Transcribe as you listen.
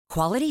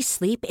Quality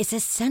sleep is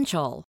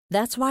essential.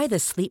 That's why the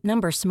Sleep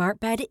Number Smart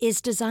Bed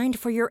is designed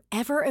for your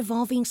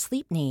ever-evolving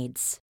sleep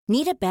needs.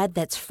 Need a bed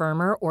that's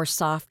firmer or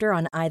softer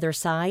on either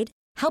side?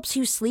 Helps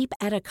you sleep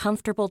at a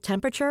comfortable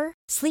temperature?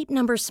 Sleep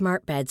Number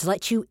Smart Beds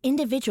let you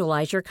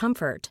individualize your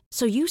comfort,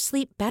 so you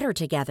sleep better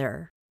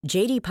together.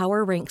 J.D.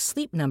 Power ranks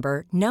Sleep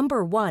Number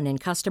number 1 in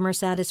customer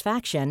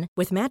satisfaction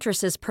with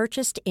mattresses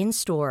purchased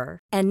in-store.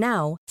 And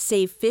now,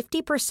 save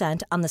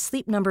 50% on the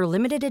Sleep Number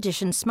Limited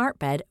Edition Smart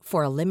Bed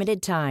for a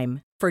limited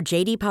time. For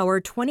J.D. Power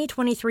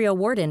 2023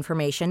 award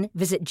information,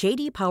 visit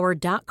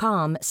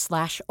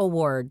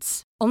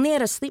jdpower.com/awards. Only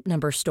at a Sleep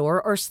Number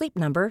store or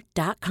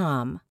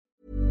sleepnumber.com.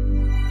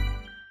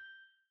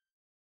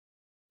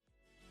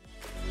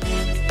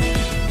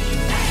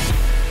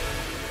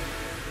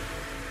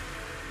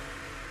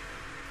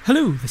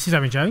 Hello, this is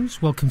Aaron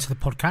Jones. Welcome to the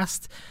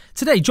podcast.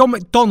 Today, John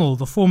McDonnell,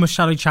 the former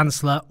Shadow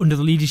Chancellor under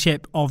the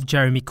leadership of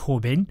Jeremy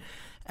Corbyn.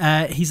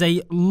 He's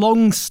a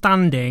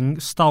long-standing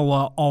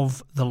stalwart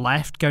of the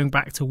left, going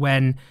back to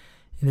when,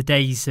 in the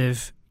days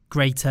of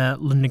Greater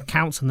London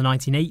Council in the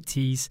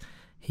 1980s,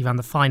 he ran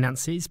the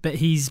finances. But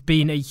he's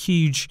been a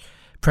huge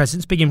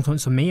presence, big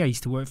influence on me. I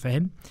used to work for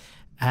him.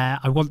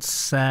 I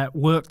once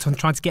worked on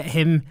trying to get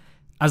him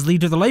as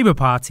leader of the Labour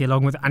Party,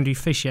 along with Andrew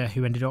Fisher,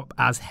 who ended up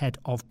as head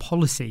of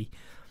policy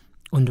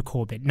under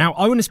Corbyn. Now,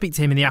 I want to speak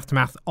to him in the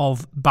aftermath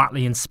of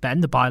Batley and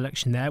Spen, the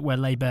by-election there, where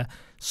Labour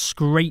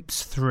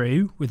scrapes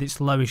through with its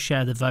lowest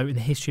share of the vote in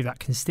the history of that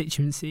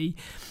constituency,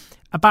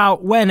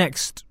 about where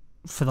next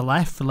for the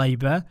left, for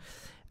Labour,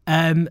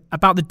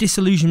 about the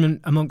disillusionment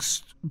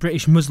amongst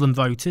British Muslim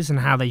voters and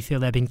how they feel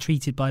they're being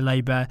treated by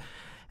Labour,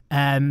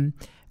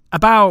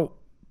 about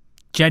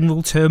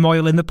general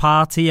turmoil in the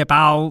party,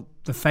 about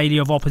the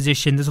failure of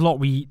opposition. There's a lot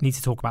we need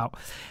to talk about.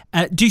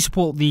 Do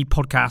support the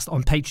podcast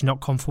on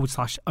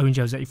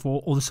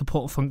patreon.com/OwenJones84 or the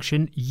support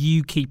function.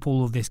 You keep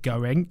all of this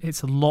going.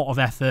 It's a lot of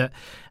effort,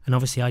 and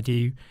obviously I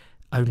do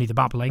only the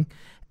babbling.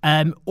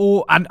 And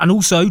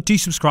also do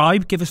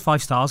subscribe, give us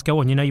 5 stars. Go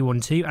on, you know you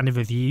want to, and a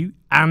review.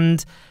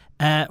 And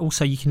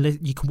also you can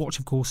watch,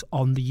 of course,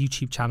 on the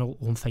YouTube channel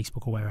or on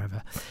Facebook or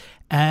wherever.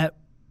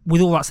 With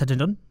all that said and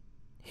done,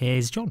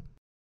 here's John.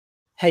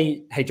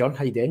 Hey, John,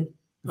 how you doing?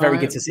 Very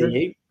good to see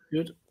you.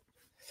 Good.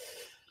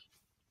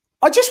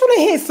 I just want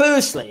to hear,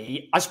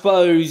 firstly, I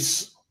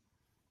suppose,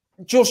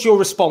 just your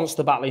response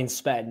to Batley and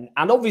Spen.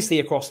 And obviously,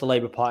 across the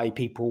Labour Party,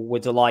 people were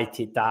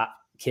delighted that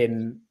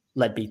Kim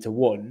Leadbeater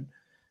won.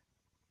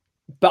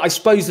 But I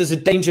suppose there's a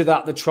danger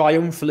that the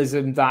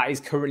triumphalism that is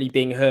currently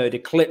being heard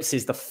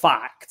eclipses the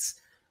fact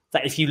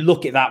that if you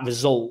look at that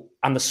result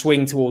and the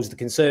swing towards the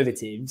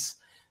Conservatives,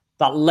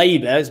 that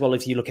Labour, as well,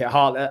 if you look at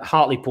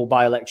Hartlepool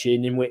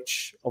by-election, in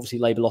which obviously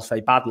Labour lost very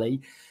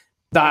badly,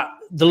 that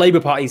the Labour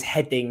Party is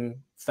heading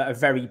for a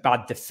very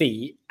bad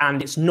defeat.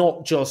 And it's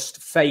not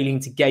just failing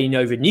to gain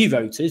over new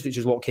voters, which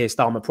is what Keir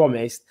Starmer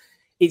promised.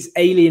 It's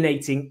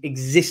alienating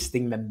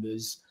existing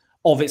members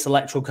of its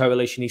electoral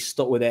coalition who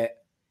stuck with it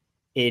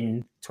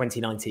in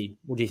 2019.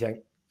 What do you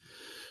think?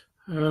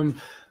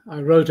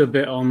 I wrote a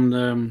bit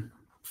on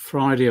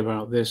Friday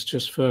about this,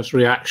 just first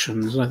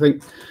reactions. I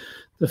think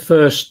the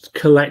first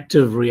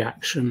collective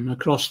reaction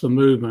across the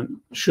movement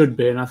should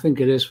be, and I think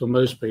it is for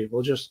most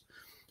people, just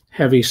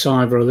heavy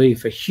sigh of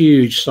relief, a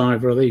huge sigh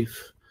of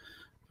relief,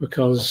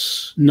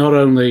 because not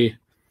only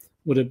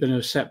would have been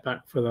a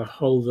setback for the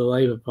whole of the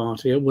Labour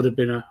Party, it would have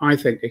been, I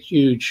think, a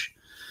huge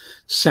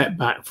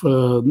setback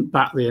for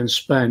Batley and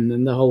Spen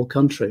and the whole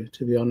country,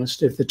 to be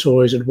honest, if the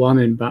Tories had won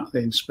in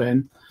Batley and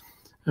Spen,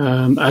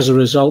 as a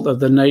result of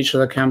the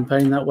nature of the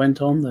campaign that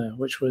went on there,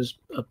 which was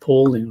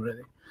appalling,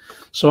 really.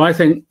 So I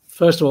think,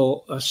 first of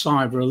all, a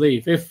sigh of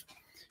relief. If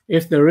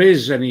there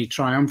is any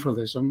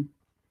triumphalism,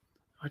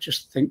 I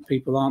just think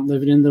people aren't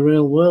living in the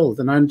real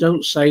world. And I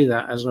don't say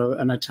that as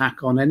an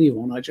attack on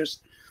anyone. I just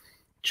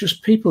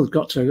people have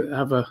got to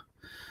have a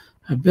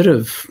bit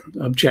of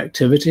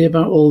objectivity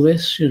about all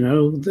this, you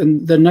know,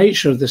 the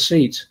nature of the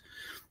seat,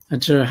 and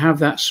to have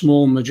that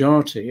small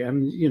majority.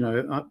 And, you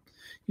know,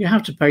 you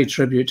have to pay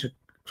tribute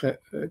to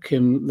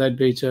Kim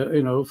Leadbeater,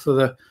 you know, for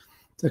the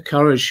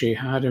courage she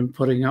had in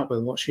putting up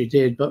with what she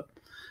did. But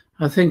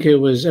I think it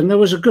was, and there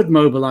was a good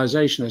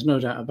mobilisation, there's no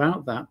doubt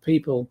about that.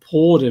 People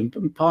poured in,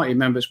 party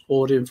members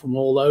poured in from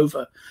all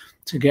over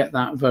to get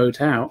that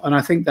vote out. And I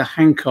think the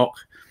Hancock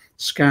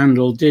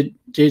scandal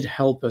did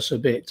help us a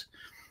bit,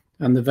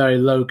 and the very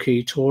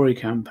low-key Tory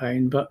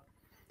campaign. But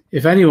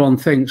if anyone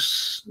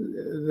thinks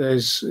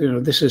there's, you know,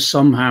 this is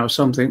somehow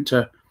something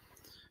to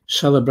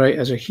celebrate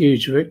as a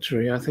huge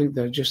victory, I think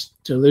they're just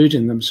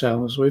deluding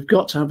themselves. We've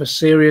got to have a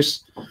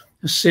serious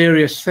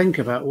think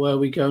about where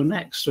we go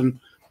next. And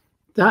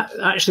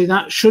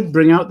that should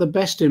bring out the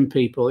best in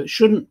people. It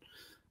shouldn't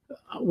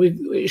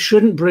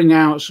bring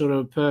out sort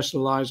of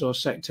personalised or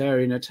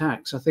sectarian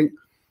attacks. I think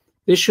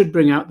this should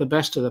bring out the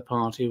best of the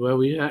party, where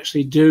we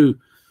actually do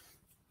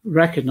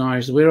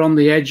recognise we're on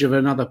the edge of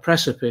another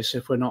precipice,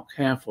 if we're not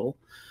careful,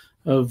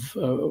 of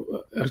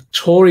a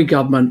Tory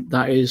government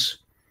that is,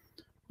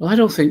 well, I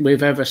don't think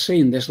we've ever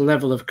seen this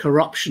level of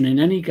corruption in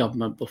any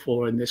government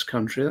before in this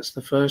country. That's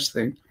the first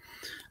thing.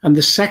 And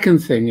the second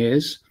thing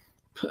is,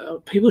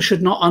 people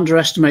should not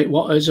underestimate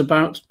what is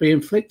about to be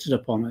inflicted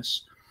upon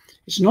us.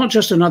 It's not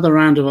just another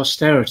round of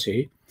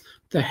austerity.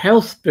 The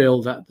health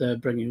bill that they're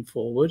bringing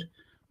forward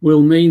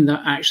will mean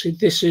that actually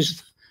this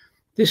is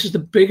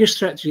the biggest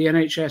threat to the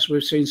NHS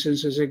we've seen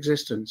since its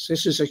existence.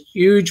 This is a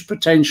huge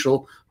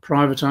potential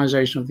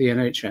privatisation of the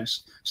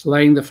NHS. It's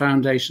laying the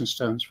foundation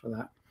stones for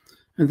that.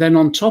 And then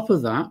on top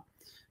of that,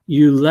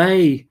 you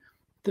lay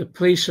the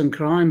police and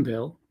crime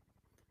bill,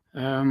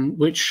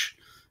 which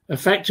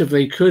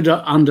effectively could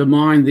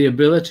undermine the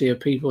ability of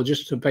people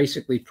just to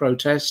basically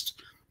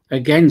protest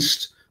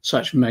against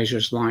such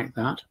measures like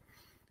that.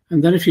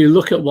 And then if you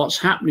look at what's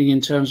happening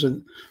in terms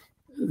of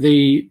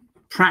the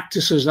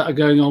practices that are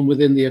going on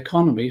within the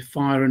economy,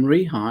 fire and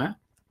rehire,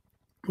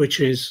 which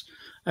is,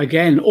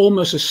 again,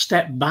 almost a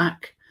step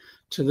back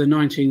to the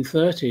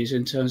 1930s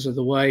in terms of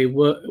the way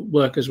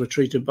workers were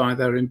treated by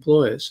their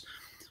employers.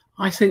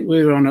 I think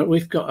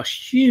we've got a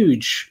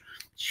huge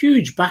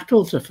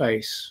battle to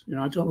face.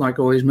 I don't like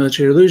all these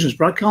military illusions,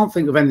 but I can't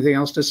think of anything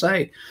else to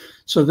say.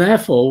 So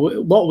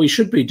therefore, what we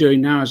should be doing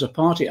now as a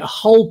party, a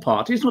whole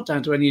party, it's not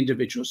down to any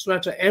individual, it's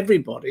down to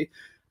everybody,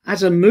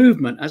 as a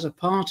movement, as a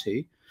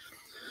party,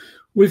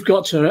 we've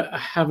got to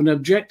have an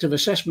objective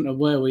assessment of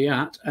where we're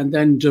at and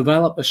then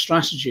develop a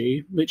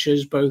strategy which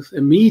is both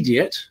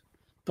immediate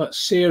but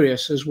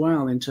serious as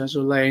well in terms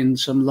of laying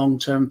some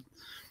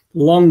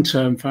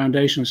long-term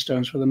foundation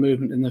stones for the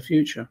movement in the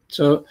future.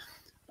 So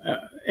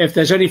if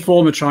there's any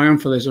form of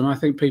triumphalism, I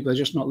think people are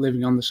just not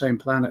living on the same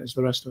planet as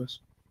the rest of us.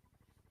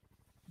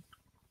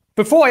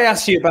 Before I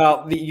ask you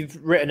about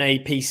you've written a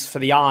piece for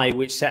the Eye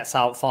which sets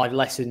out 5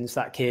 lessons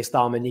that Keir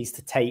Starmer needs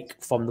to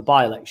take from the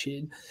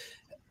by-election.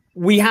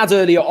 We had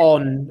earlier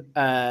on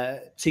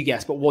 2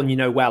 guests, but one you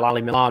know well,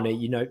 Ali Milani.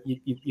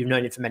 You've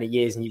known him for many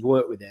years and you've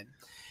worked with him.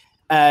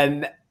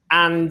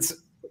 And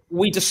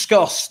we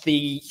discussed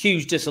the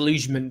huge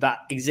disillusionment that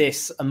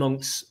exists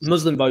amongst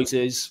Muslim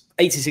voters.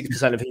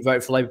 86% of who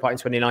voted for Labour Party in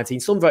 2019.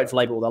 Some voted for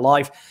Labour all their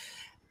life.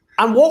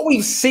 And what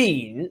we've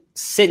seen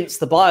since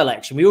the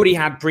by-election, we already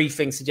had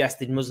briefings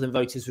suggesting Muslim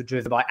voters were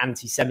driven by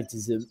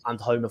anti-Semitism and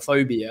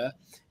homophobia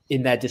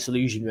in their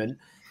disillusionment.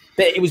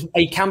 But it was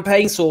a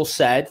campaign source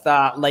said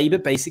that Labour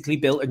basically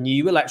built a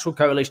new electoral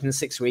coalition in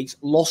 6 weeks,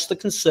 lost the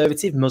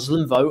conservative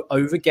Muslim vote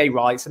over gay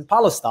rights and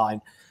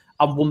Palestine,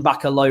 and won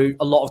back a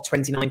lot of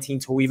 2019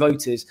 Tory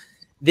voters.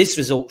 This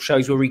result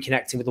shows we're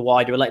reconnecting with the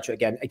wider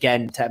electorate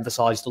again to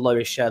emphasise the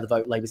lowest share of the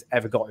vote Labour's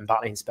ever got in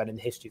Batley and Spen in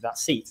the history of that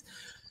seat.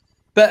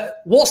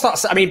 But what's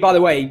that? I mean, by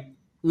the way,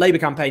 Labour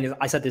campaign,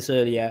 I said this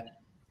earlier,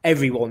 a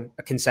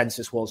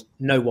consensus was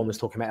no one was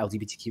talking about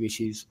LGBTQ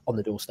issues on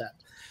the doorstep.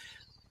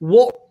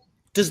 What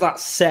does that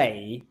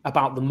say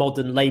about the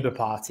modern Labour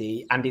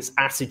Party and its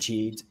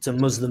attitude to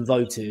Muslim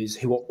voters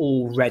who are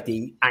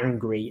already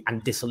angry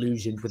and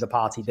disillusioned with a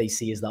party they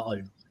see as their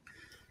own?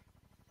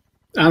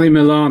 Ali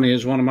Milani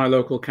is one of my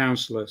local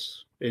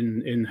councillors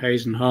in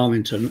Hayes and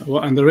Harlington.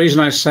 And the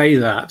reason I say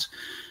that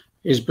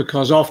is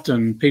because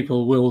often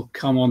people will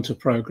come onto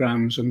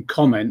programmes and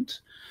comment.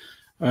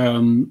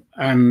 I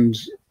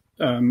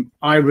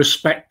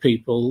respect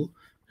people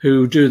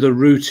who do the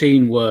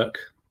routine work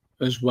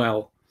as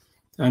well.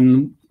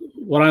 And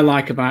what I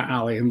like about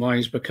Ali and why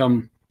he's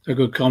become a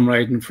good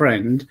comrade and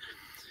friend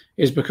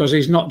is because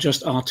he's not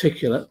just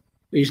articulate,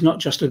 he's not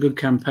just a good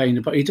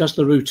campaigner, but he does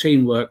the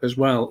routine work as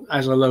well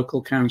as a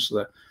local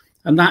councillor.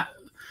 And that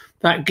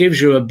gives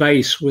you a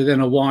base within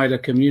a wider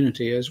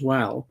community as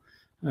well.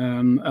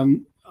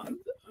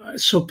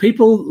 So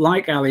people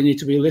like Ali need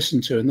to be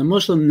listened to. And the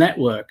Muslim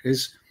Network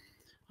is,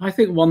 I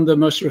think, one of the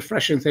most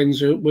refreshing things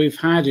that we've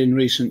had in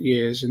recent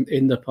years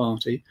in the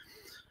party.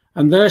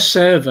 And their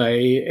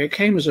survey, it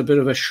came as a bit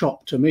of a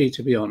shock to me,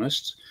 to be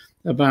honest,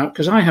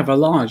 because I have a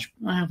large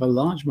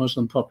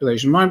Muslim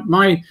population.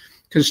 My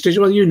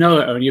constituent, well, you know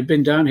it, and you've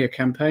been down here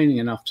campaigning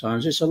enough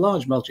times. It's a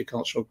large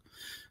multicultural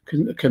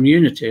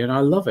community, and I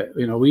love it.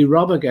 We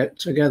get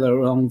together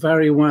along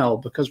very well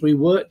because we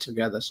work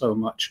together so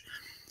much.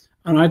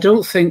 And I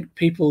don't think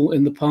people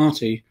in the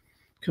party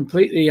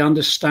completely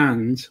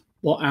understand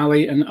what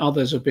Ali and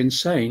others have been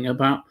saying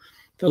about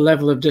the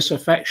level of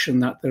disaffection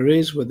that there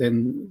is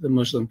within the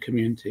Muslim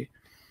community.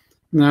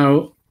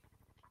 Now,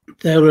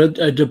 there are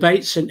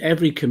debates in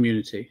every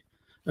community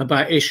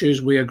about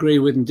issues we agree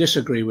with and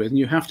disagree with, and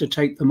you have to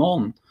take them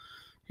on.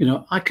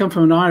 I come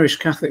from an Irish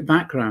Catholic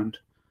background.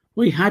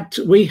 We had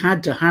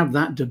to have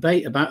that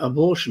debate about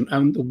abortion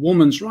and the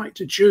woman's right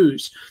to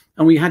choose,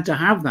 and we had to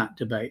have that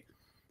debate.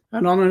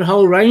 And on a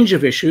whole range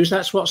of issues,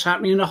 that's what's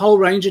happening in a whole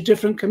range of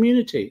different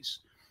communities.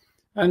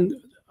 And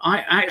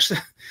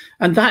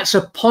that's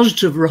a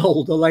positive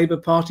role the Labour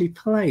Party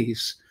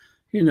plays,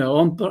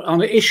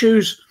 on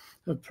issues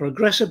of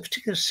progressive,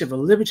 particular civil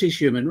liberties,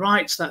 human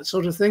rights, that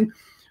sort of thing.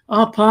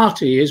 Our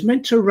party is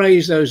meant to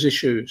raise those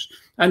issues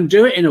and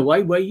do it in a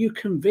way where you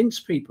convince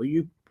people,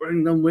 you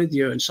bring them with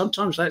you. And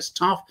sometimes that's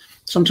tough.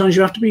 Sometimes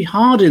you have to be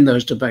hard in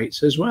those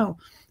debates as well.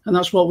 And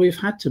that's what we've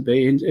had to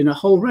be in a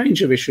whole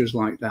range of issues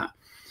like that.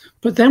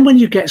 But then when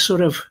you get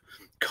sort of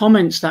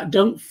comments that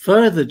don't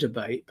further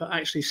debate, but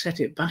actually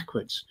set it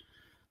backwards.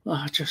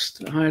 I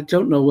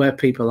don't know where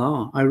people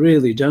are. I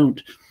really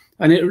don't.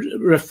 And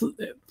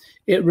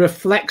it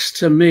reflects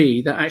to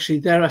me that actually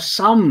there are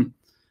some,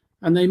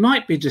 and they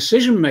might be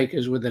decision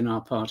makers within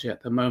our party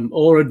at the moment,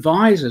 or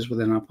advisors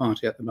within our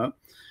party at the moment.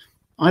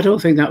 I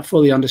don't think that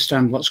fully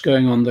understand what's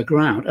going on the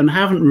ground and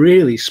haven't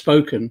really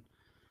spoken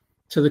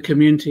to the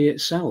community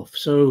itself.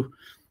 So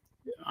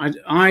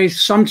I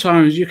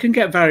sometimes, you can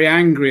get very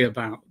angry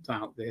about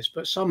this,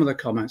 but some of the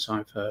comments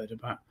I've heard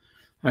about,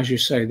 as you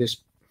say, this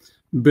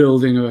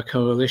building of a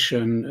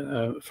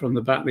coalition from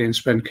the Batley and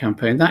Spend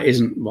campaign, that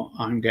isn't what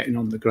I'm getting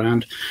on the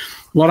ground.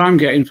 What I'm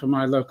getting from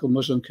my local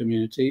Muslim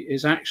community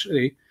is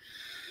actually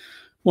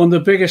one of the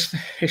biggest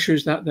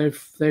issues that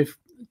they've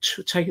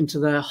taken to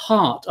their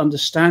heart,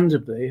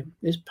 understandably,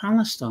 is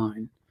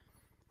Palestine.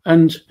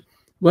 And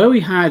where we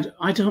had,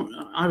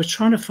 I was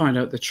trying to find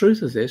out the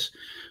truth of this,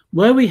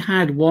 where we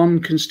had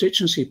one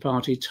constituency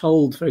party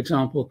told, for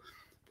example,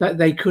 that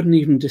they couldn't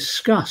even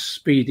discuss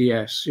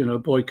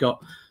BDS,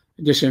 boycott,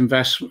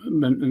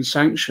 disinvestment and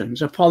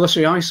sanctions, a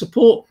policy I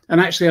support,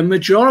 and actually a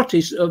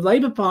majority of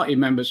Labour Party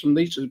members from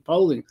these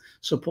polling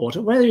support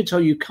it, whether you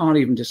tell you can't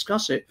even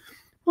discuss it,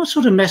 what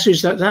sort of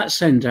message that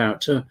send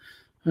out to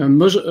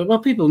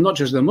people, not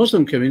just the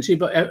Muslim community,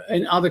 but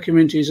in other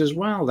communities as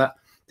well, that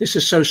this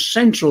is so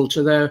central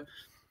to their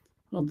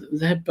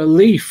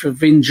belief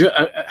of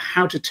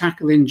how to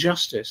tackle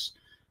injustice,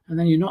 and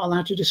then you're not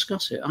allowed to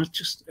discuss it.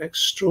 Just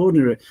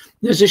extraordinary.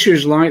 There's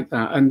issues like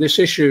that, and this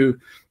issue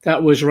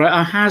that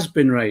has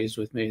been raised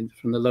with me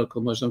from the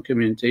local Muslim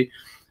community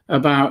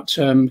about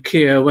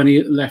Keir when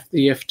he left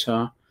the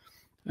iftar,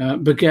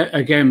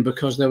 again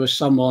because there was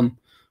one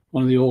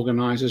of the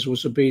organisers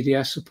was a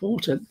BDS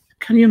supporter.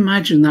 Can you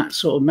imagine that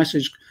sort of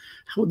message,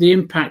 the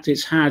impact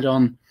it's had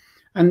on?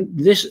 And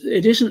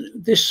it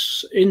isn't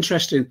this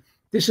interesting.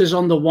 This is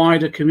on the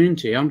wider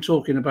community. I'm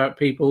talking about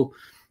people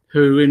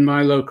who in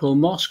my local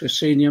mosque are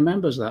senior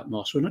members of that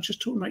mosque. We're not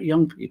just talking about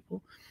young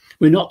people.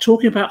 We're not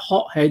talking about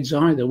hotheads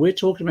either. We're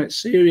talking about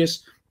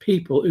serious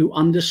people who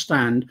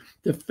understand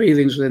the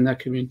feelings within their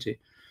community.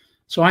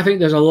 So I think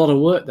there's a lot of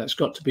work that's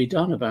got to be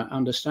done about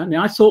understanding.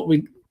 I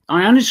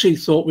honestly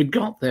thought we'd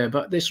got there,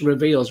 but this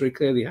reveals we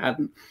clearly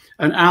hadn't.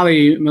 And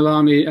Ali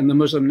Milani and the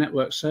Muslim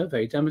Network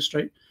survey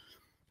demonstrate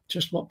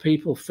just what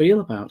people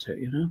feel about it,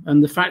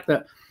 and the fact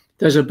that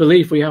there's a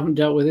belief we haven't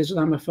dealt with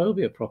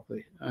Islamophobia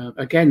properly.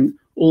 Again,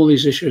 all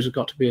these issues have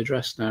got to be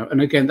addressed now.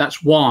 And again,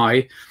 that's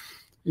why,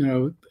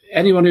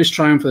 anyone who's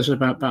trying for this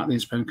about Batley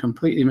and Spend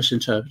completely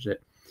misinterpreted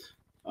it.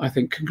 I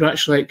think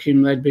congratulate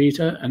Kim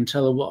Leadbeater and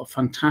tell her what a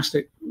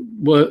fantastic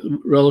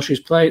role she's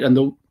played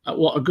and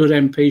what a good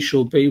MP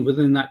she'll be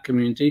within that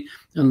community,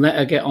 and let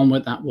her get on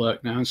with that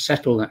work now and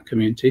settle that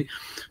community.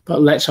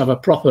 But let's have a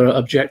proper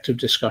objective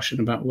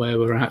discussion about where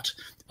we're at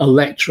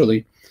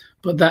electorally.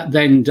 But that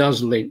then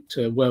does link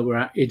to where we're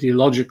at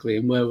ideologically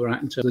and where we're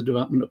at in terms of the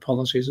development of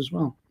policies as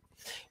well.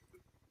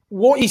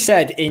 What you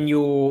said in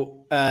your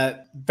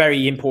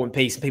very important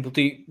piece, and people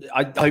do,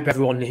 I hope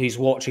everyone who's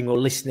watching or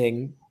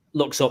listening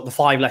looks up the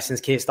 5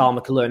 lessons Keir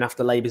Starmer can learn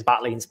after Labour's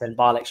Batley and Spend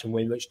by-election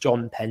win, which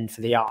John penned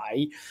for the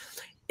Eye,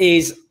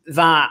 is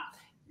that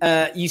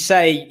you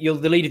say you're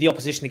the leader of the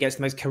opposition against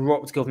the most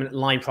corrupt government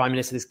line prime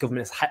minister this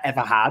government has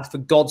ever had. For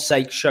God's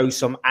sake, show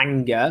some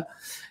anger.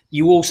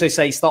 You also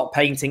say stop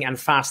painting and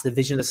fast the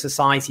vision of the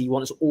society you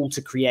want us all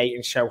to create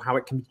and show how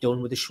it can be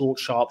done with a short,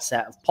 sharp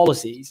set of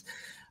policies.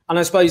 And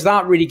I suppose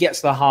that really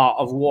gets to the heart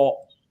of what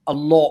a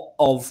lot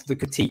of the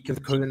critique of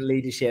the current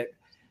leadership,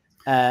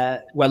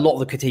 where a lot of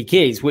the critique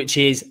is, which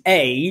is,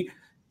 A,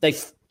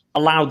 they've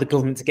allowed the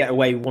government to get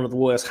away with one of the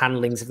worst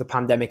handlings of the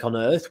pandemic on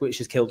earth, which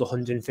has killed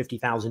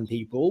 150,000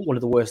 people, one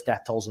of the worst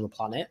death tolls on the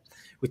planet,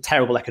 with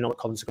terrible economic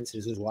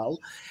consequences as well.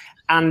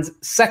 And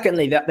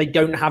secondly, that they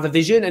don't have a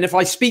vision. And if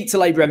I speak to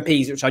Labour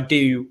MPs, which I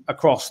do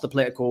across the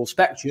political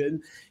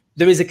spectrum,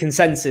 there is a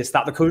consensus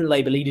that the current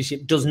Labour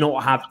leadership does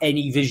not have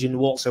any vision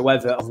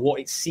whatsoever of what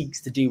it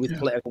seeks to do with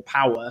political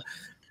power,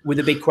 with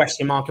a big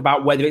question mark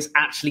about whether it's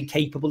actually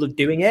capable of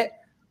doing it.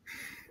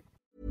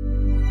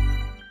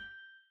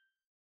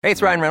 Hey,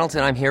 it's Ryan Reynolds,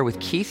 and I'm here with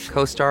Keith,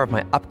 co-star of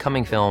my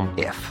upcoming film,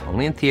 If,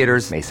 only in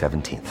theaters May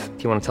 17th.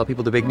 Do you want to tell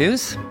people the big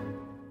news?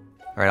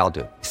 All right, I'll do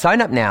it. Sign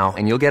up now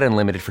and you'll get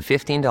unlimited for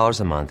 $15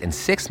 a month and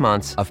 6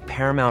 months of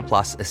Paramount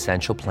Plus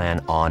Essential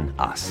Plan on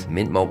us.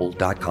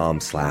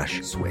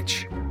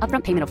 MintMobile.com/switch.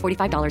 Upfront payment of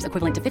 $45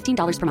 equivalent to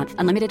 $15 per month.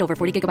 Unlimited over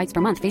 40 gigabytes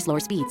per month. Face lower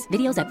speeds.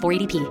 Videos at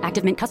 480p.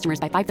 Active Mint customers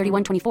by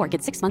 531.24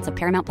 get 6 months of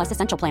Paramount Plus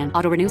Essential Plan.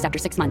 Auto renews after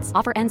 6 months.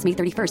 Offer ends May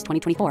 31st,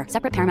 2024.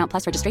 Separate Paramount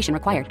Plus registration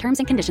required. Terms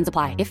and conditions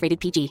apply if rated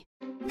PG.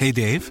 Hey,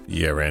 Dave.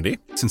 Yeah, Randy.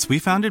 Since we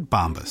founded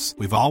Bombas,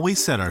 we've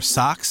always said our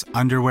socks,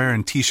 underwear,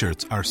 and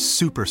T-shirts are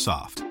super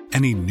soft.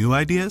 Any new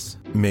ideas?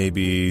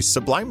 Maybe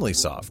sublimely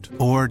soft.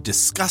 Or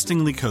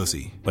disgustingly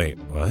cozy. Wait,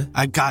 what?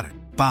 I got it.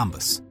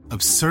 Bombas.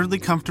 Absurdly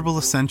comfortable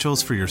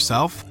essentials for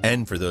yourself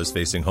and for those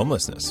facing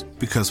homelessness.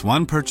 Because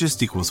one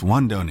purchased equals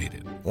one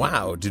donated.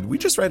 Wow, did we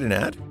just write an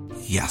ad?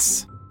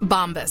 Yes.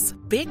 Bombas.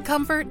 Big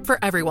comfort for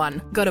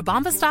everyone. Go to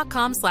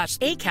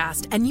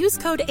bombas.com/ACAST and use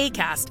code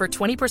ACAST for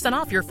 20%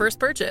 off your first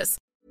purchase.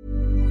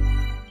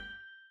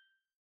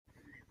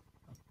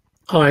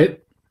 Hi,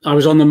 I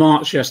was on the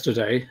march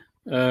yesterday.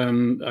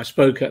 I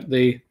spoke at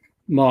the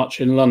march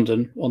in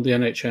London on the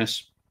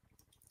NHS,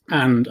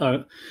 and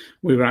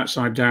we were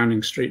outside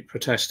Downing Street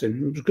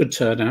protesting. It was a good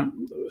turnout.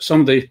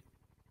 Some of the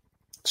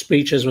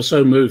speeches were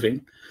so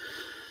moving.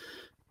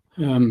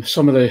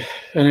 Some of the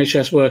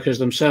NHS workers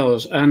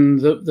themselves, and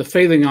the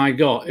feeling I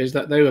got is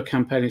that they were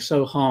campaigning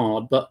so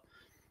hard, but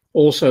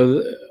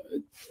also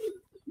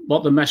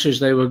what the message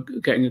they were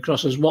getting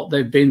across is what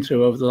they've been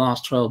through over the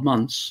last 12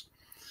 months,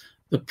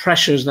 the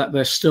pressures that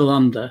they're still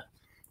under,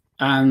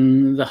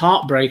 and the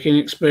heartbreaking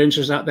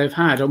experiences that they've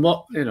had. And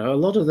what, a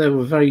lot of them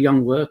were very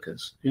young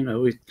workers.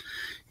 You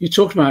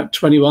talked about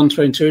 21,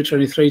 22,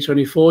 23,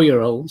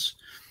 24-year-olds.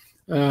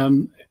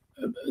 The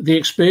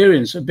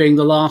experience of being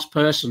the last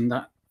person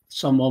that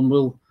someone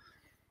will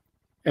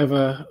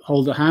ever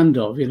hold a hand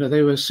of.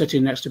 They were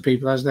sitting next to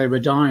people as they were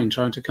dying,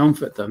 trying to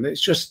comfort them. It's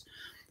just,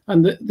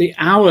 and the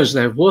hours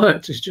they've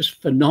worked is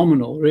just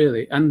phenomenal,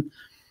 really. And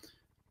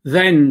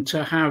then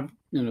to have,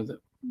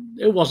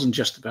 it wasn't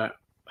just about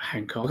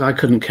Hancock. I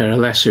couldn't care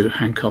less who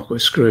Hancock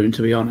was screwing,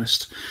 to be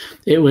honest.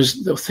 It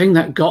was the thing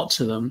that got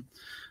to them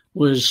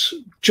was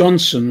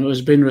Johnson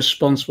has been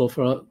responsible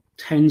for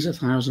tens of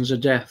thousands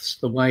of deaths,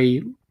 the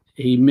way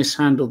he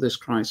mishandled this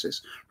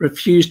crisis,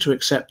 refused to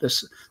accept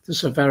the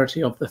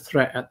severity of the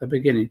threat at the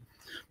beginning.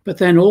 But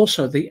then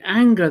also the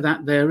anger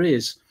that there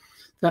is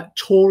that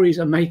Tories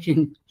are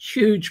making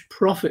huge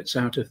profits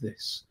out of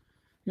this.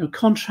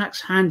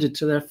 Contracts handed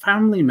to their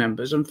family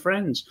members and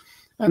friends.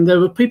 And there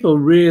were people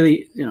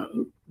really,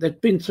 they'd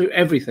been through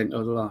everything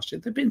over the last year.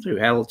 They'd been through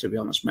hell, to be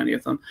honest, many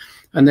of them.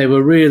 And they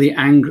were really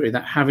angry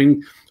that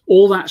having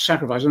all that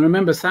sacrifice, and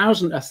remember,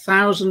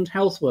 1,000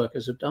 health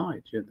workers have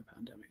died during the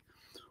pandemic.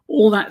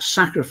 All that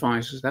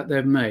sacrifices that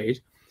they've made,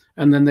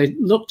 and then they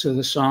look to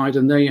the side,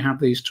 and there you have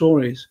these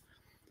Tories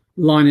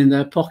lining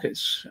their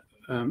pockets,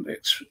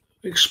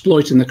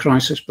 exploiting the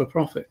crisis for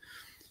profit.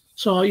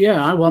 So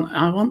yeah, I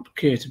want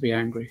Keir to be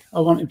angry. I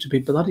want him to be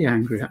bloody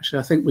angry. Actually,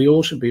 I think we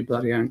all should be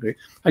bloody angry,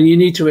 and you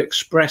need to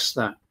express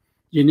that.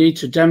 You need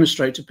to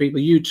demonstrate to people,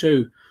 you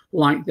too,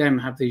 like them,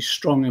 have these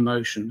strong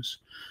emotions,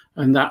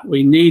 and that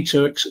we need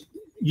to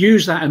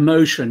use that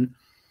emotion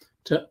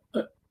to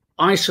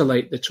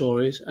isolate the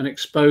Tories and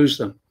expose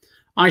them.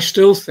 I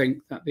still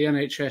think that the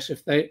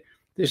NHS,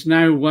 this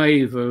now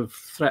wave of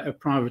threat of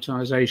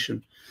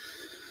privatisation,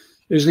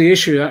 is the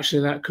issue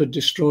actually that could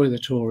destroy the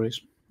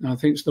Tories. And I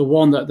think it's the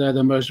one that they're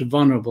the most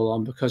vulnerable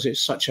on, because it's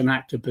such an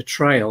act of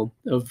betrayal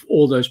of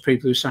all those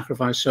people who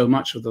sacrificed so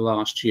much of the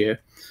last year.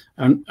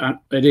 And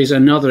it is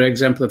another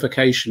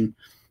exemplification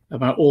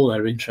about all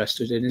they're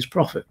interested in is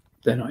profit.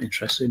 They're not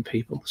interested in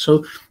people.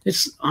 So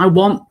I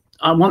want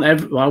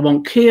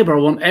Keir, but I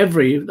want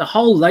the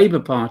whole Labour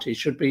Party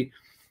should be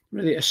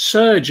really a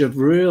surge of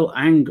real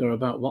anger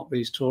about what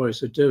these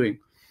Tories are doing.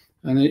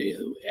 And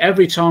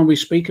every time we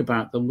speak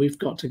about them, we've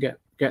got to get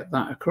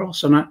that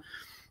across. And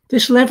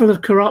this level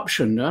of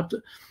corruption,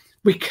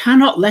 we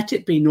cannot let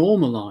it be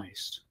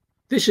normalised.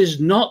 This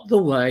is not the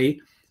way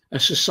a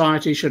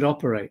society should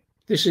operate.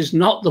 This is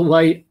not the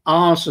way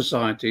our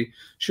society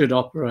should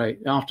operate.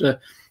 After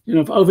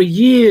over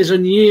years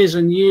and years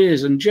and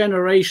years and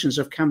generations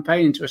of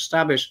campaigning to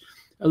establish,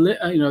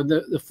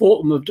 the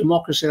form of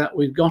democracy that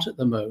we've got at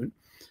the moment,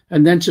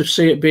 and then to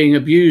see it being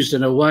abused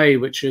in a way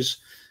which is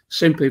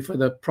simply for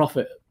the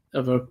profit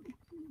of a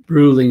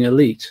ruling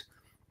elite,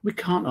 we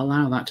can't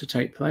allow that to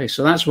take place.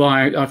 So that's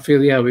why I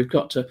feel, we've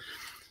got to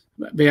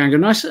be angry.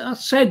 And I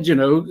said,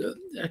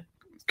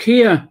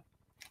 Keir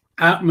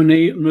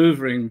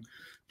outmanoeuvring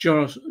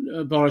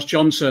Boris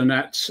Johnson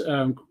at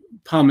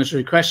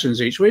parliamentary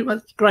questions each week.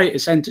 That's great.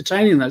 It's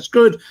entertaining. That's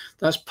good.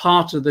 That's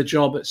part of the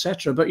job,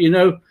 etc. But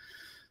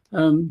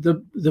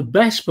the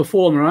best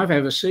performer I've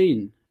ever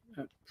seen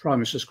at Prime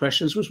Minister's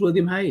questions was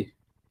William Hague.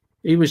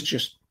 He was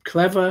just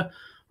clever,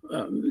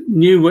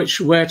 knew where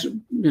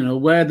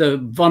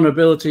the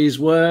vulnerabilities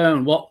were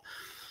and what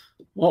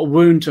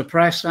wound to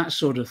press, that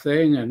sort of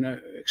thing, and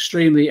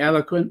extremely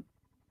eloquent.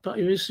 But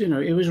he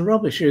was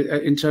rubbish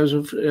in terms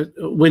of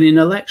winning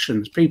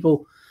elections.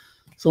 People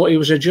thought he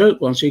was a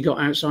joke once he got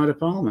outside of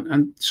Parliament.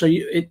 And so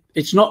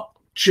it's not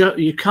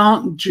you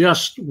can't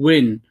just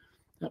win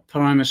at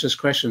Prime Minister's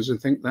questions and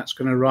think that's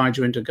going to ride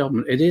you into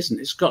government. It isn't.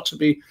 It's got to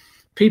be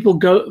people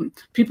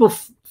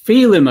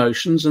feel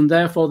emotions, and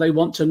therefore they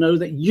want to know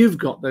that you've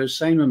got those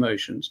same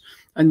emotions,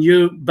 and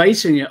you're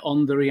basing it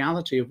on the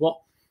reality of what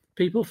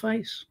people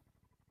face.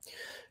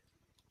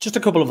 Just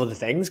a couple of other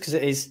things, because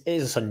it is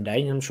a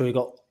Sunday. I'm sure you've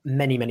got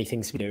many, many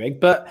things to be doing.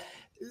 But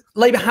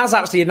Labour has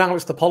actually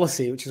announced a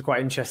policy, which is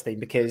quite interesting,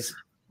 because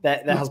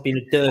there has been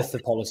a dearth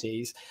of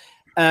policies,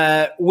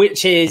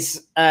 which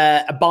is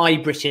a buy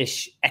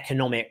British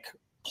economic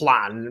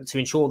plan to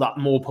ensure that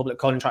more public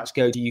contracts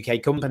go to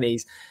UK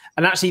companies.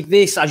 And actually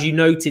this, as you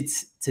noted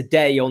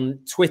today on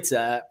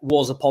Twitter,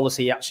 was a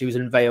policy actually was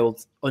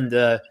unveiled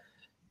under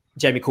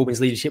Jeremy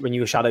Corbyn's leadership when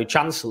you were Shadow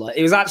Chancellor,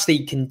 it was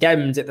actually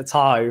condemned at the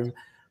time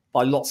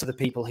by lots of the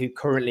people who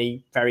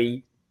currently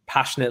very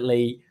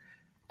passionately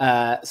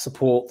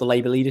support the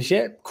Labour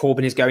leadership.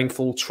 Corbyn is going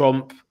full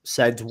Trump,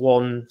 said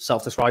one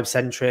self-described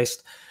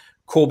centrist.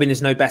 Corbyn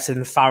is no better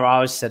than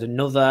Farage, said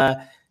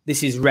another.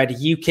 This is red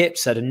UKIP,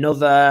 said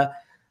another.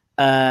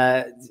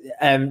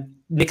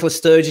 Nicola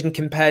Sturgeon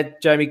compared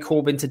Jeremy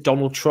Corbyn to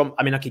Donald Trump.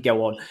 I mean, I could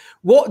go on.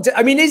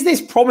 Is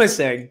this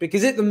promising?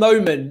 Because at the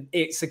moment,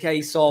 it's a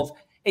case of,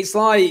 it's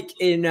like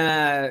in,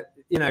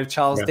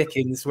 Charles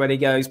Dickens when he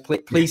goes,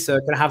 please, sir,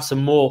 can I have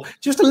some more?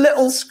 Just a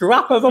little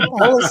scrap of a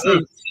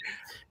policy.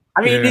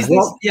 I mean,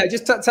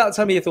 just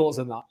tell me your thoughts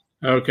on that.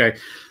 Okay.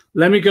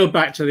 Let me go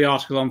back to the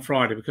article on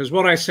Friday, because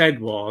what I said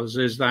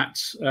is that,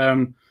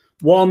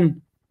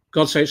 one,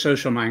 God save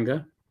social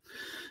manga.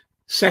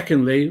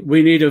 Secondly,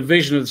 we need a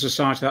vision of the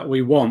society that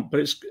we want, but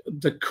it's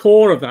the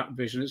core of that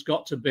vision. It's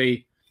got to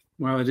be,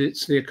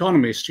 it's the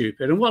economy is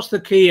stupid. And what's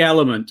the key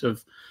element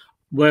of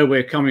where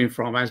we're coming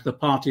from as the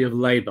party of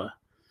Labour?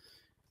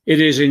 It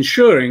is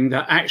ensuring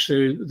that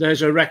actually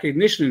there's a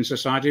recognition in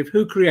society of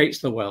who creates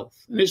the wealth,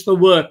 and it's the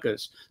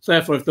workers. So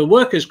therefore, if the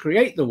workers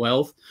create the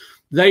wealth,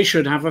 they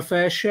should have a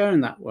fair share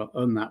in that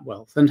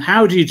wealth. And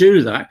how do you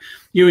do that?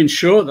 You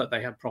ensure that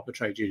they have proper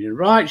trade union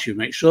rights. You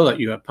make sure that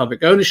you have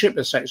public ownership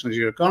of sections of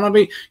your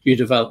economy. You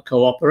develop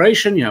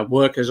cooperation. You have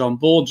workers on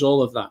boards,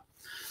 all of that.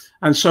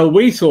 And so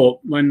we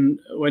thought when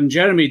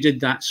Jeremy did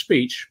that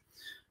speech,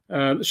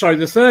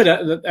 the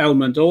third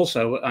element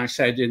also I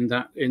said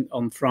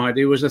on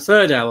Friday was the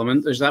third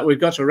element is that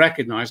we've got to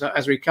recognise that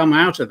as we come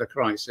out of the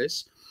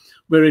crisis,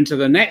 we're into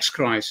the next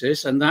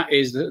crisis, and that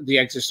is the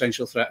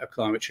existential threat of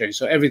climate change.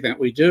 So everything that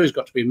we do has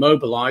got to be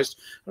mobilised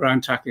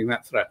around tackling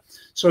that threat.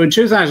 So in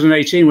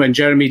 2018, when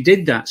Jeremy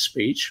did that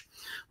speech,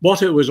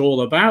 what it was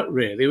all about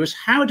really was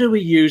how do we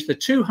use the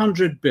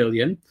 200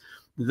 billion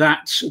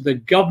that the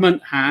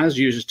government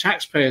uses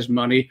taxpayers'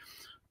 money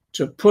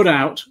to put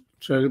out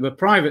to the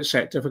private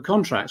sector for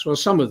contracts. Well,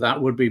 some of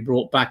that would be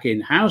brought back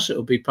in-house. It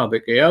would be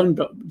publicly owned,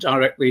 but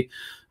directly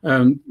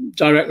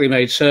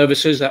made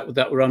services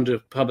that were under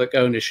public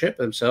ownership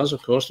themselves,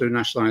 of course, through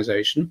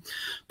nationalisation.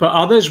 But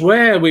others,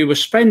 where we were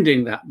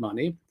spending that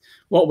money,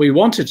 what we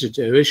wanted to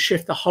do is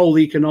shift the whole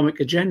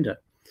economic agenda.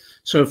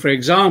 So, for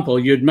example,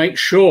 you'd make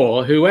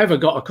sure whoever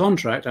got a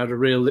contract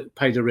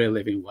paid a real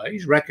living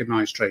wage,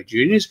 recognised trade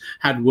unions,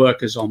 had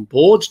workers on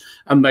boards,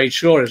 and made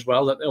sure as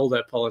well that all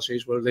their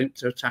policies were linked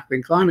to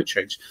tackling climate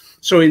change.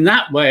 So in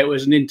that way, it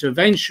was an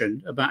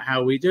intervention about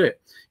how we do it.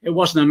 It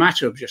wasn't a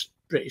matter of just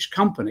British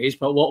companies,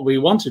 but what we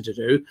wanted to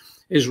do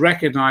is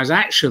recognise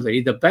actually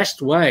the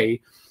best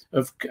way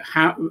of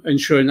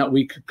ensuring that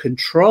we could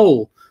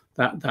control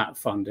that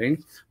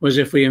funding was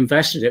if we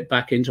invested it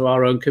back into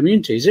our own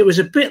communities. It was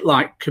a bit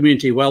like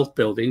community wealth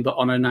building, but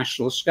on a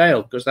national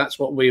scale, because that's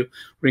what we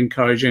were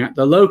encouraging at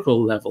the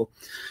local level.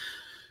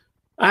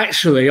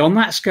 Actually, on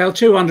that scale,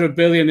 200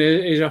 billion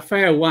is a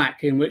fair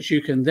whack in which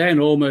you can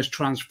then almost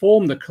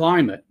transform the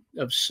climate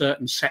of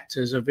certain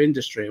sectors of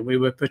industry. And we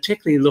were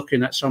particularly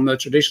looking at some of the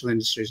traditional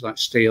industries like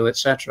steel,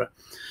 etc.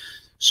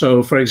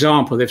 So, for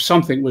example, if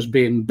something was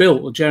being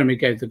built, Jeremy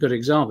gave the good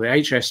example, the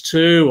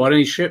HS2 or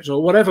any ships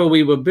or whatever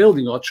we were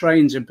building, or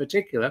trains in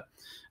particular,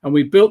 and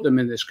we built them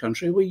in this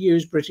country, we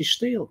used British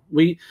steel.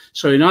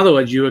 So in other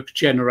words, you were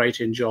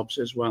generating jobs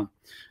as well.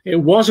 It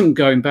wasn't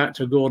going back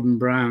to Gordon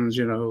Brown's,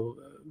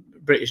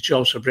 British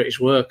jobs for British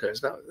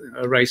workers, a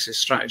racist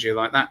strategy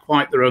like that,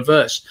 quite the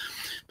reverse,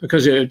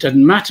 because it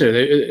didn't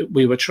matter.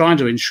 We were trying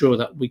to ensure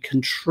that we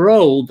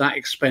controlled that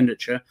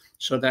expenditure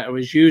so that it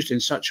was used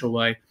in such a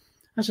way,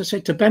 as I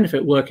said, to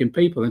benefit working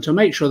people and to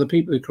make sure the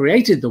people who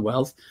created the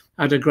wealth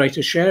had a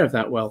greater share of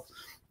that wealth.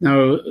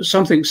 Now,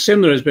 something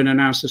similar has been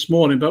announced this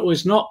morning, but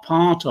was not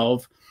part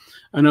of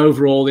an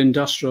overall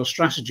industrial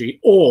strategy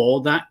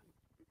or that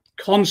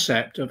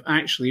concept of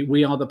actually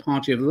we are the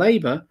party of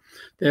Labour.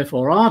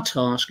 Therefore, our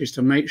task is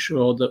to make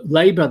sure that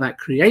Labour that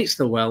creates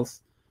the wealth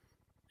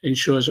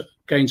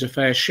gains a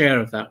fair share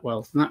of that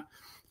wealth. And that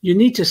you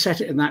need to set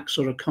it in that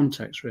sort of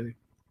context, really.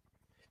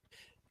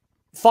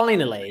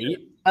 Finally,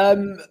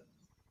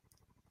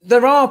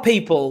 there are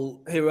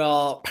people who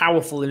are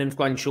powerful and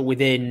influential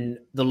within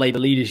the Labour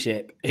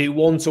leadership who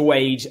want to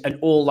wage an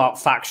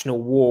all-out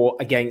factional war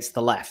against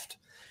the left.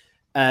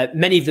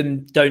 Many of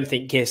them don't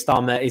think Keir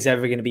Starmer is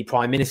ever going to be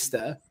Prime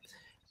Minister,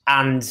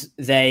 and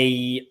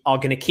they are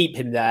going to keep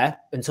him there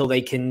until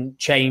they can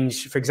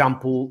change, for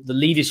example, the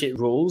leadership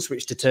rules,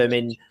 which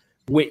determine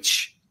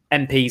which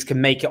MPs can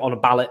make it on a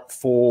ballot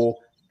for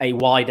a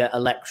wider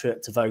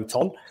electorate to vote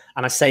on.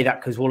 And I say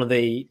that because one of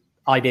the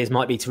ideas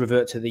might be to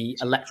revert to the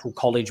electoral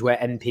college where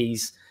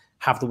MPs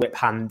have the whip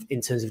hand in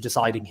terms of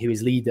deciding who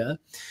is leader,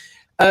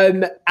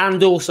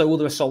 and also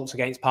other assaults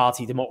against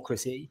party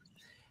democracy,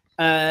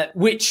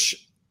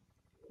 which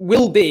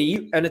will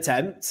be an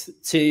attempt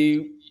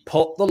to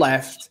put the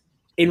left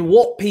in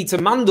what Peter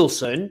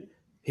Mandelson,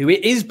 who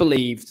it is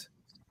believed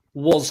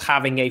was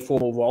having a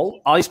formal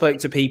role. I spoke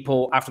to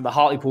people after the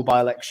Hartlepool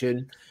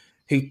by-election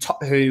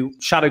who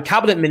shadow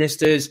cabinet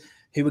ministers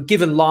who were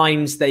given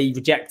lines they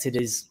rejected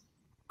as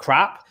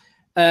crap.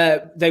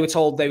 They were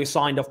told they were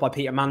signed off by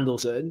Peter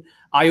Mandelson.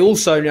 I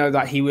also know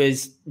that he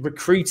was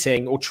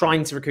recruiting or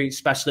trying to recruit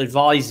special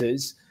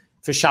advisors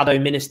for shadow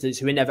ministers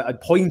who were never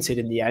appointed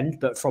in the end,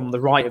 but from the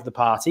right of the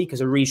party,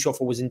 because a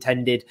reshuffle was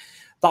intended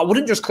that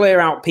wouldn't just clear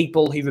out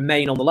people who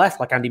remain on the left,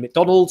 like Andy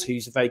McDonnell,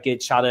 who's a very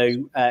good shadow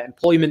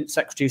employment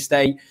Secretary of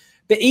State,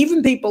 but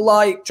even people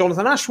like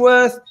Jonathan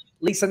Ashworth,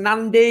 Lisa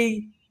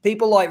Nandy,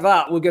 people like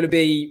that were going to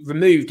be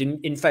removed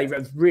in favour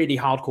of really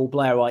hardcore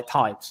Blairite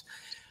types.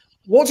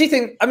 What do you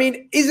think? I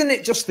mean, isn't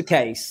it just the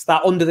case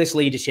that under this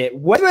leadership,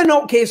 whether or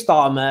not Keir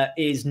Starmer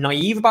is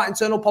naive about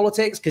internal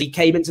politics, because he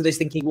came into this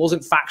thinking he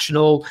wasn't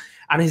factional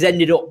and has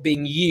ended up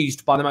being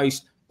used by the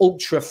most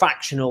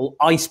ultra-factional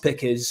ice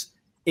pickers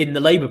in the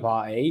Labour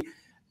Party,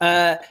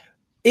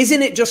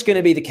 isn't it just going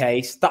to be the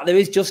case that there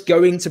is just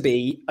going to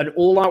be an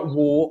all-out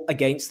war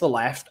against the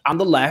left, and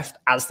the left,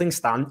 as things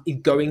stand, is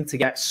going to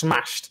get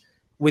smashed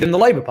within the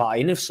Labour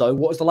Party? And if so,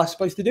 what is the left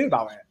supposed to do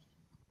about it?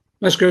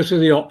 Let's go through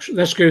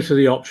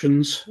the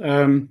options,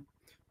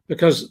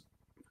 because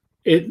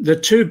the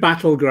two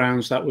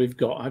battlegrounds that we've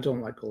got, I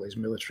don't like all these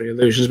military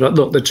illusions, but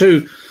look, the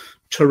two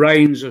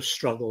terrains of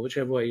struggle,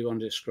 whichever way you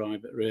want to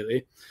describe it,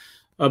 really,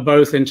 are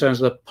both in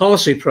terms of the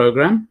policy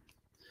programme,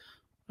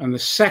 and the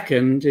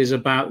second is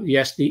about,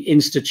 yes, the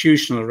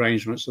institutional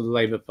arrangements of the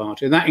Labour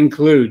Party. And that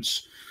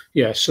includes,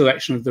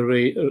 selection of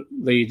the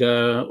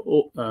leader,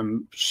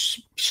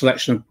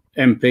 selection of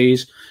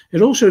MPs.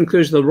 It also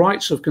includes the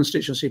rights of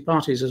constituency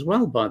parties as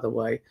well, by the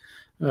way,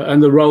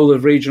 and the role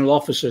of regional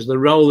officers, the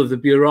role of the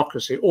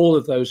bureaucracy, all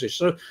of those issues.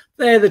 So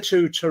they're the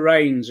two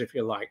terrains, if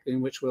you like,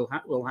 in which we'll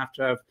have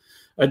to have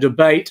a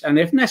debate and,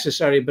 if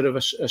necessary, a bit of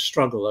a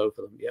struggle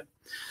over them. Yeah.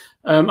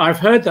 I've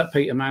heard that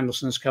Peter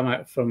Mandelson has come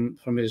out from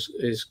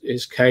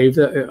his cave,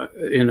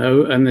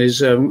 and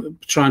is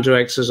trying to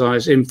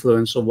exercise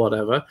influence or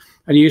whatever.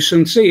 And you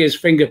can see his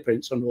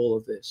fingerprints on all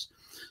of this.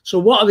 So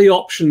what are the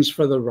options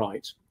for the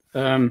right?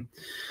 The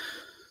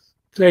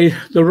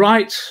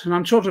right, and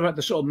I'm talking about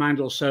the sort of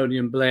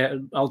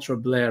Mandelsonian ultra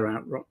Blair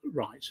out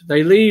right.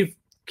 They leave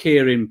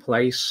Keir in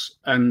place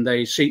and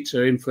they seek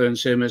to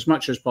influence him as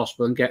much as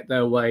possible and get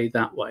their way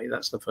that way.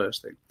 That's the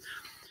first thing.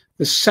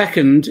 The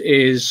second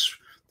is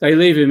they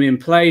leave him in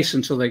place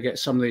until they get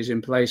some of these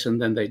in place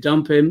and then they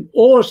dump him.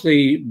 Or it's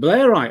the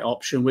Blairite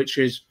option, which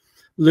is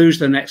lose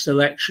the next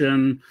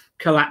election,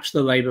 collapse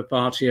the Labour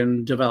Party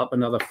and develop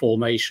another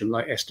formation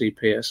like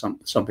SDP or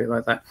something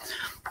like that.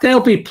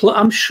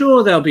 I'm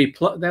sure they'll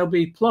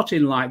be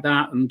plotting like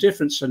that and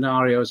different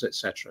scenarios,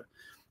 etc.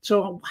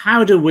 So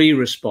how do we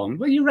respond?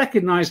 Well, you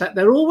recognise that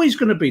they're always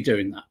going to be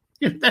doing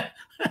that.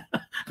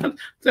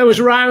 There was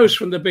rows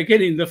from the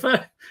beginning.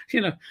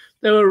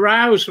 There were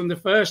rows from the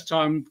first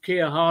time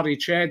Keir Hardie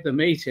chaired the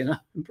meeting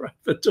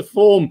to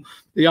form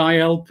the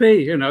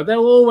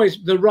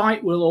ILP. The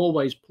right will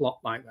always plot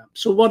like that.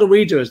 So what do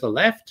we do as the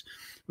left?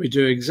 We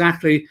do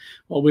exactly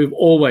what we've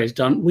always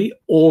done. We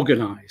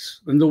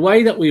organise. And the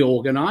way that we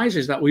organise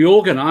is that we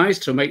organise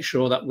to make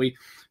sure that we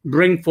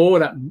bring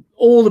forward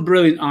all the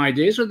brilliant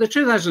ideas. So the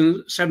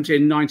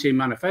 2017-19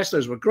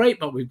 manifestos were great,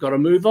 but we've got to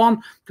move on,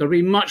 got to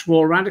be much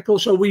more radical.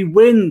 So we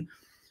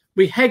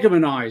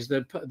hegemonize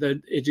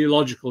the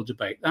ideological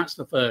debate. That's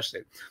the first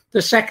thing.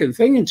 The second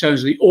thing, in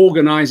terms of the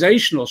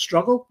organizational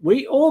struggle,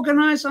 we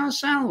organize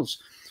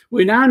ourselves.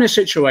 We're now in a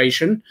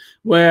situation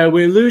where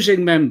we're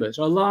losing members,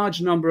 a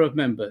large number of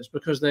members,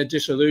 because they're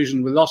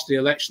disillusioned. We lost the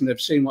election. They've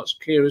seen what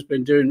Keir has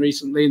been doing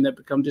recently and they've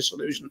become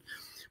disillusioned.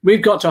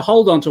 We've got to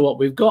hold on to what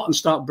we've got and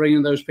start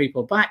bringing those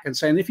people back and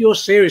saying, if you're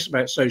serious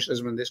about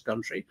socialism in this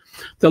country,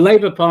 the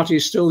Labour Party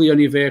is still the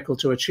only vehicle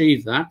to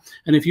achieve that.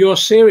 And if you're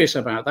serious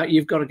about that,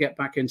 you've got to get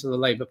back into the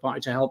Labour Party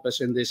to help us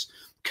in this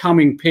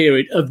coming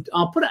period of,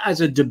 I'll put it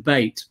as a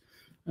debate.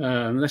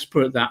 Let's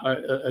put it that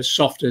as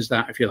soft as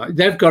that, if you like.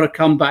 They've got to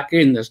come back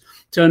in this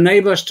to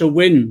enable us to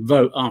win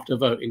vote after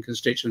vote in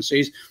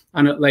constituencies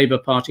and at Labour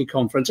Party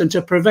conference, and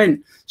to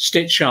prevent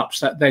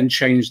stitch-ups that then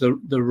change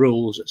the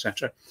rules,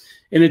 etc.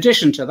 In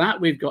addition to that,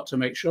 we've got to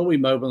make sure we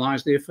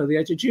mobilise the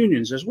affiliated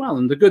unions as well.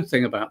 And the good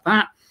thing about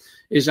that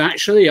is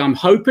actually I'm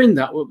hoping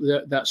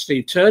that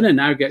Steve Turner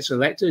now gets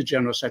elected as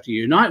General Secretary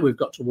Unite. We've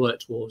got to work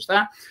towards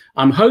that.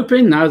 I'm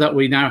hoping now that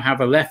we now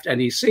have a left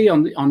NEC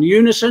on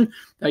Unison,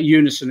 that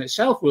Unison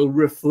itself will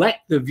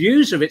reflect the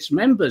views of its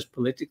members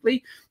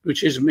politically,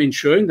 which is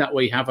ensuring that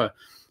we have a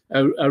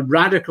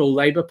radical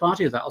Labour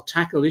Party that will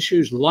tackle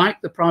issues like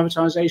the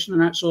privatisation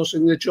and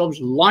outsourcing the jobs,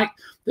 like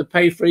the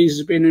pay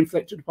freezes being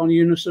inflicted upon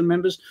Unison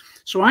members.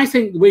 So I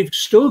think we've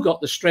still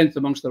got the strength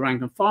amongst the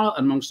rank and file,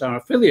 amongst our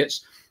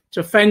affiliates,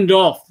 to fend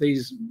off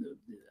these,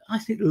 I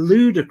think,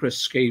 ludicrous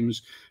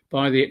schemes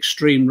by the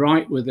extreme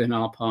right within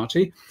our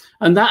party.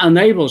 And that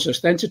enables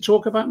us then to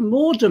talk about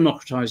more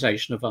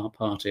democratisation of our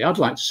party. I'd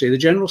like to see the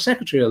General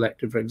Secretary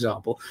elected, for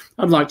example.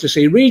 I'd like to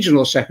see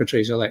regional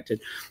secretaries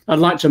elected. I'd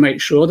like to make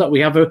sure that we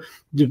have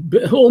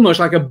almost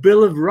like a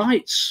Bill of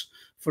Rights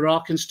for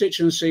our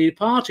constituency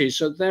parties,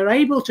 so they're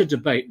able to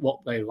debate what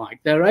they like.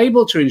 They're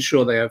able to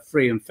ensure they have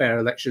free and fair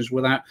elections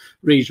without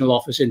regional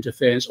office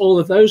interference, all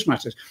of those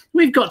matters.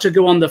 We've got to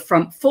go on the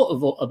front foot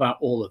about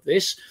all of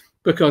this,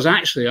 because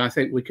actually I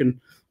think we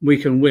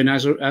can win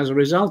as a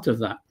result of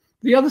that.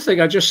 The other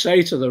thing I just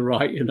say to the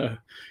right,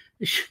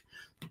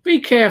 be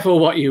careful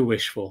what you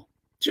wish for.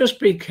 Just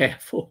be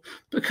careful,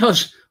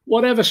 because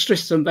whatever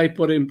system they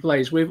put in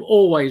place, we've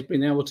always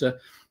been able to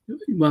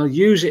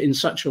use it in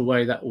such a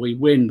way that we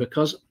win,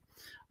 because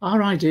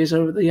our ideas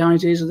are the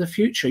ideas of the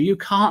future. You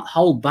can't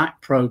hold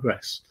back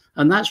progress.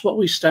 And that's what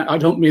we stand. I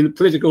don't mean the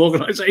political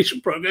organisation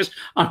progress.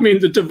 I mean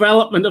the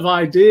development of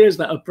ideas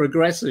that are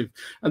progressive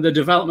and the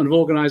development of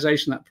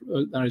organisation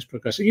that is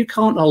progressive. You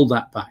can't hold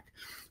that back.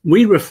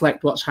 We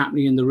reflect what's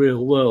happening in the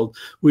real world.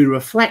 We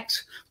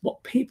reflect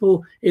what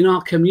people in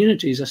our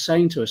communities are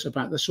saying to us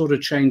about the sort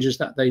of changes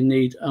that they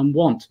need and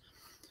want.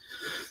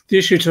 The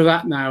issue to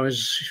that now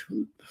is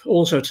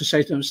also to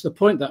say to them, it's the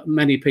point that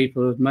many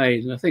people have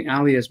made, and I think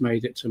Ali has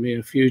made it to me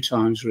a few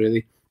times,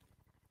 really.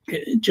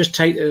 Just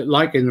take,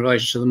 like in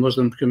relation to the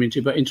Muslim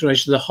community, but in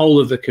relation to the whole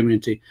of the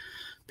community.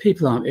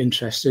 People aren't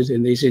interested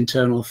in these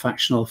internal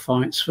factional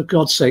fights. For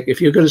God's sake, if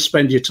you're going to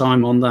spend your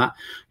time on that,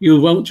 you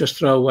won't just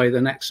throw away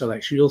the next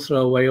election. You'll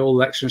throw away all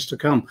elections to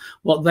come.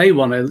 What they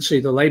want to see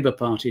the Labour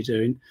Party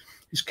doing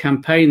is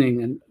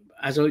campaigning and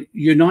as a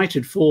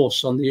united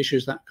force on the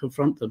issues that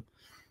confront them.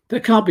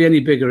 There can't be any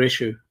bigger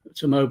issue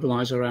to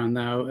mobilise around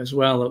now as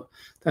well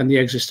than the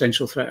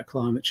existential threat of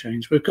climate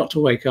change. We've got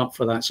to wake up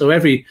for that. So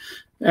every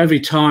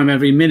time,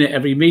 every minute,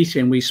 every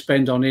meeting we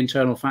spend on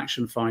internal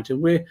faction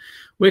fighting,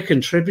 we're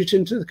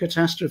contributing to the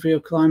catastrophe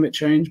of climate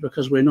change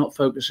because we're not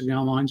focusing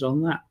our minds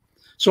on that.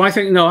 So I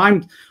think,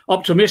 I'm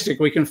optimistic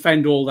we can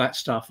fend all that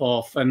stuff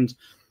off, and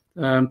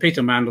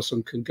Peter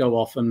Mandelson can go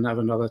off and have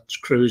another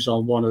cruise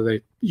on one of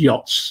the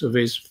yachts of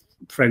his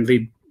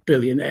friendly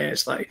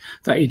billionaires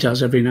that he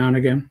does every now and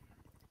again.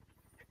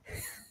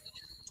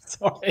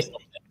 Sorry.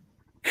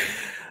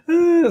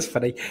 That's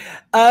funny.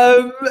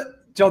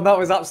 John, that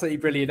was absolutely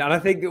brilliant. And I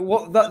think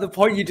the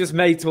point you just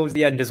made towards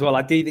the end as well,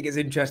 I do think it's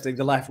interesting.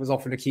 The left was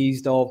often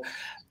accused of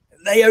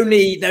they're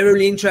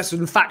only interested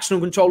in factional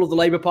control of the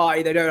Labour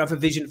Party. They don't have a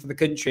vision for the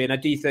country. And I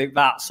do think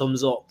that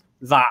sums up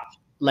that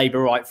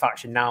Labour right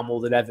faction now more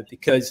than ever,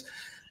 because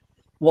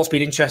what's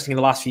been interesting in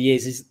the last few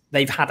years is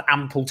they've had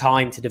ample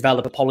time to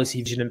develop a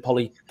policy vision and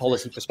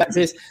policy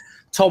perspectives.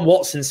 Tom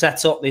Watson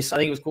set up this, I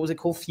think it was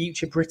called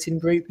Future Britain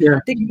Group? Yeah.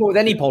 Didn't come up with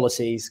any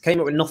policies, came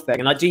up with nothing.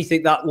 And I do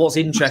think that what's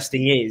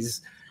interesting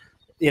is,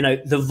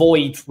 the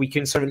void we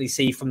can certainly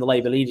see from the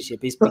Labour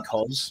leadership is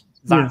because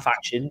that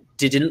faction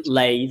didn't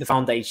lay the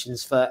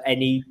foundations for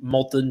any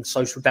modern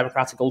social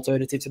democratic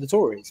alternative to the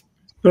Tories.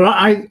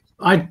 But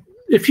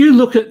if you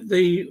look at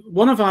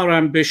one of our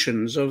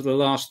ambitions over the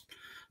last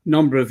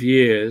number of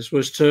years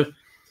was to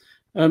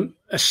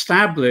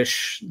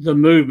establish the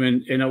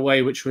movement in a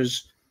way which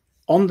was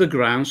on the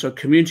ground, so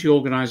community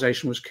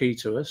organisation was key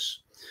to us,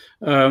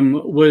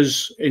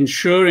 was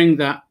ensuring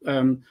that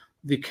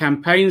the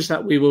campaigns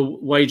that we were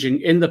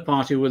waging in the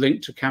party were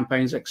linked to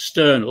campaigns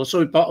external,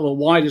 so part of a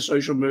wider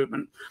social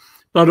movement,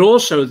 but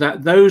also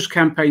that those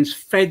campaigns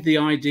fed the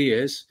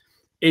ideas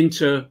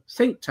into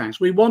think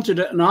tanks. We wanted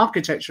an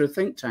architecture of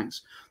think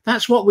tanks.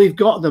 That's what we've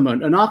got at the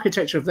moment, an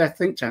architecture of their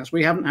think tanks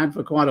we haven't had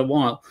for quite a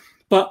while.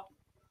 But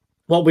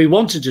what we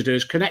wanted to do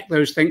is connect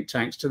those think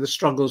tanks to the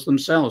struggles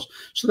themselves,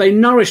 so they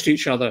nourished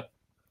each other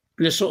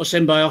in a sort of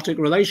symbiotic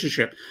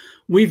relationship.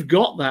 We've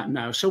got that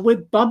now. So we're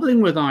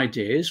bubbling with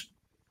ideas.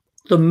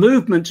 The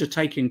movements are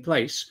taking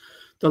place.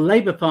 The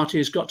Labour Party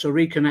has got to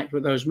reconnect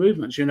with those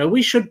movements.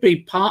 We should be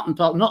part and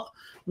part,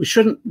 we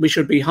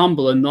should be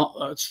humble and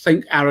not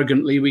think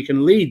arrogantly we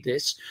can lead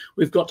this.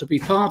 We've got to be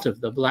part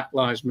of the Black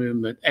Lives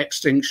Movement,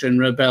 Extinction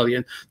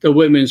Rebellion, the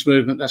women's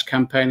movement that's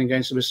campaigning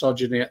against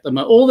misogyny at the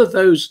moment, all of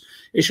those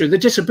issues, the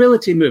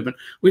disability movement.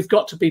 We've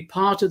got to be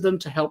part of them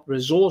to help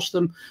resource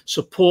them,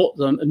 support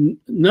them, and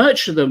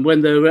nurture them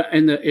when they're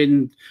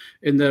in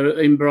their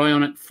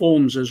embryonic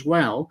forms as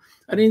well.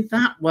 And in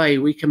that way,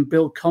 we can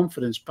build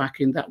confidence back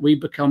in that we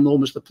become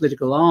almost the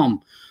political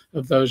arm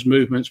of those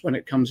movements when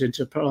it comes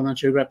into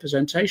parliamentary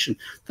representation.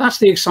 That's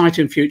the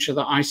exciting future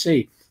that I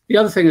see. The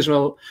other thing as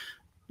well,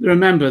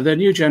 remember, the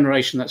new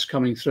generation that's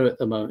coming through at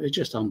the moment is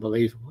just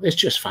unbelievable. It's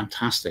just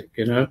fantastic,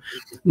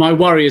 My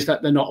worry is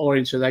that they're not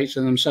orientating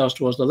themselves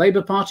towards the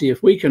Labour Party.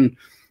 If we can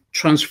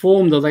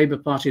transform the Labour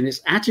Party in its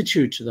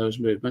attitude to those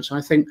movements,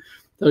 I think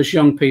those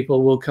young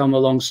people will come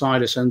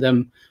alongside us, and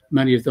then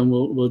many of them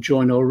will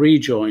join or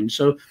rejoin.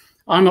 So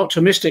I'm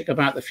optimistic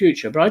about the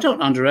future, but I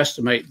don't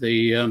underestimate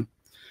the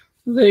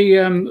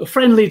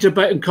friendly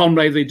debate and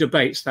comradely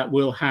debates that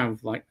we'll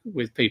have, like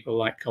with people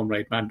like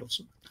Comrade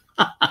Mandelson.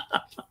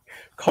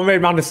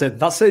 Comrade Mandelson,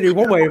 that's certainly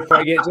one way of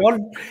putting it,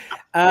 John.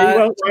 He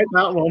won't take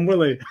that one,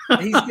 will he?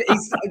 He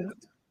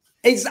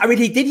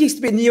did used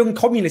to be in the Young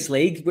Communist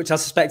League, which I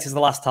suspect is the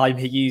last time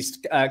he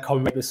used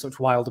comrade with such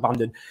wild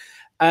abandon.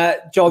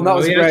 John, that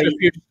was he great. has a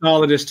few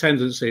Stalinist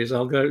tendencies.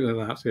 I'll go with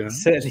that. Yeah,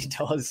 Certainly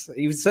does.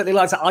 He would certainly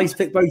like to ice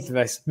pick both of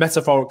us,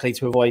 metaphorically,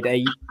 to avoid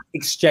a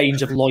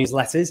exchange of lawyers'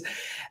 letters.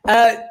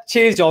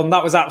 Cheers, John.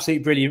 That was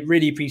absolutely brilliant.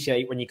 Really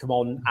appreciate when you come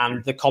on,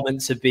 and the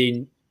comments have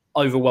been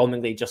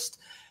overwhelmingly just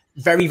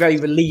very, very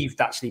relieved,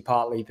 actually,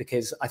 partly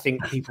because I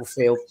think people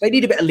feel they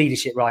need a bit of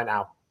leadership right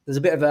now. There's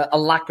a bit of a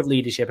lack of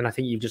leadership, and I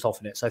think you've just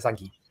offered it. So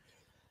thank you.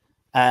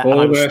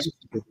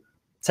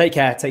 Take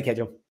care. Take care,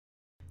 John.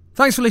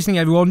 Thanks for listening,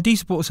 everyone. Do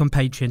support us on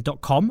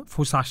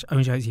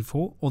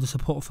patreon.com/OwenJones84 or the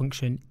support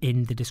function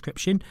in the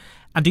description.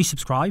 And do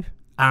subscribe,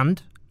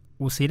 and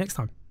we'll see you next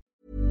time.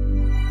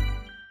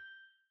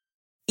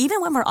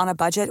 Even when we're on a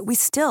budget, we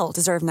still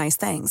deserve nice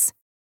things.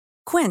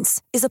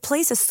 Quince is a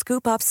place to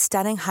scoop up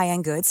stunning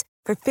high-end goods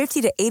for 50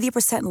 to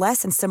 80%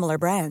 less than similar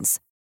brands.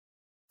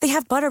 They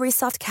have buttery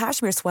soft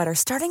cashmere sweaters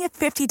starting at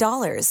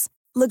 $50,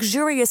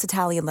 luxurious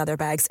Italian leather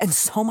bags, and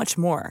so much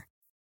more.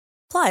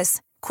 Plus,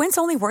 Quince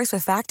only works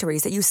with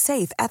factories that use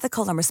safe,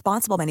 ethical, and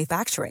responsible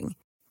manufacturing.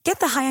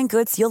 Get the high-end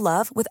goods you'll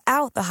love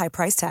without the high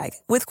price tag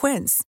with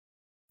Quince.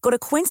 Go to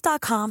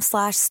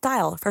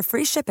quince.com/style for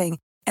free shipping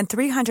and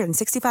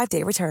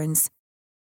 365-day returns.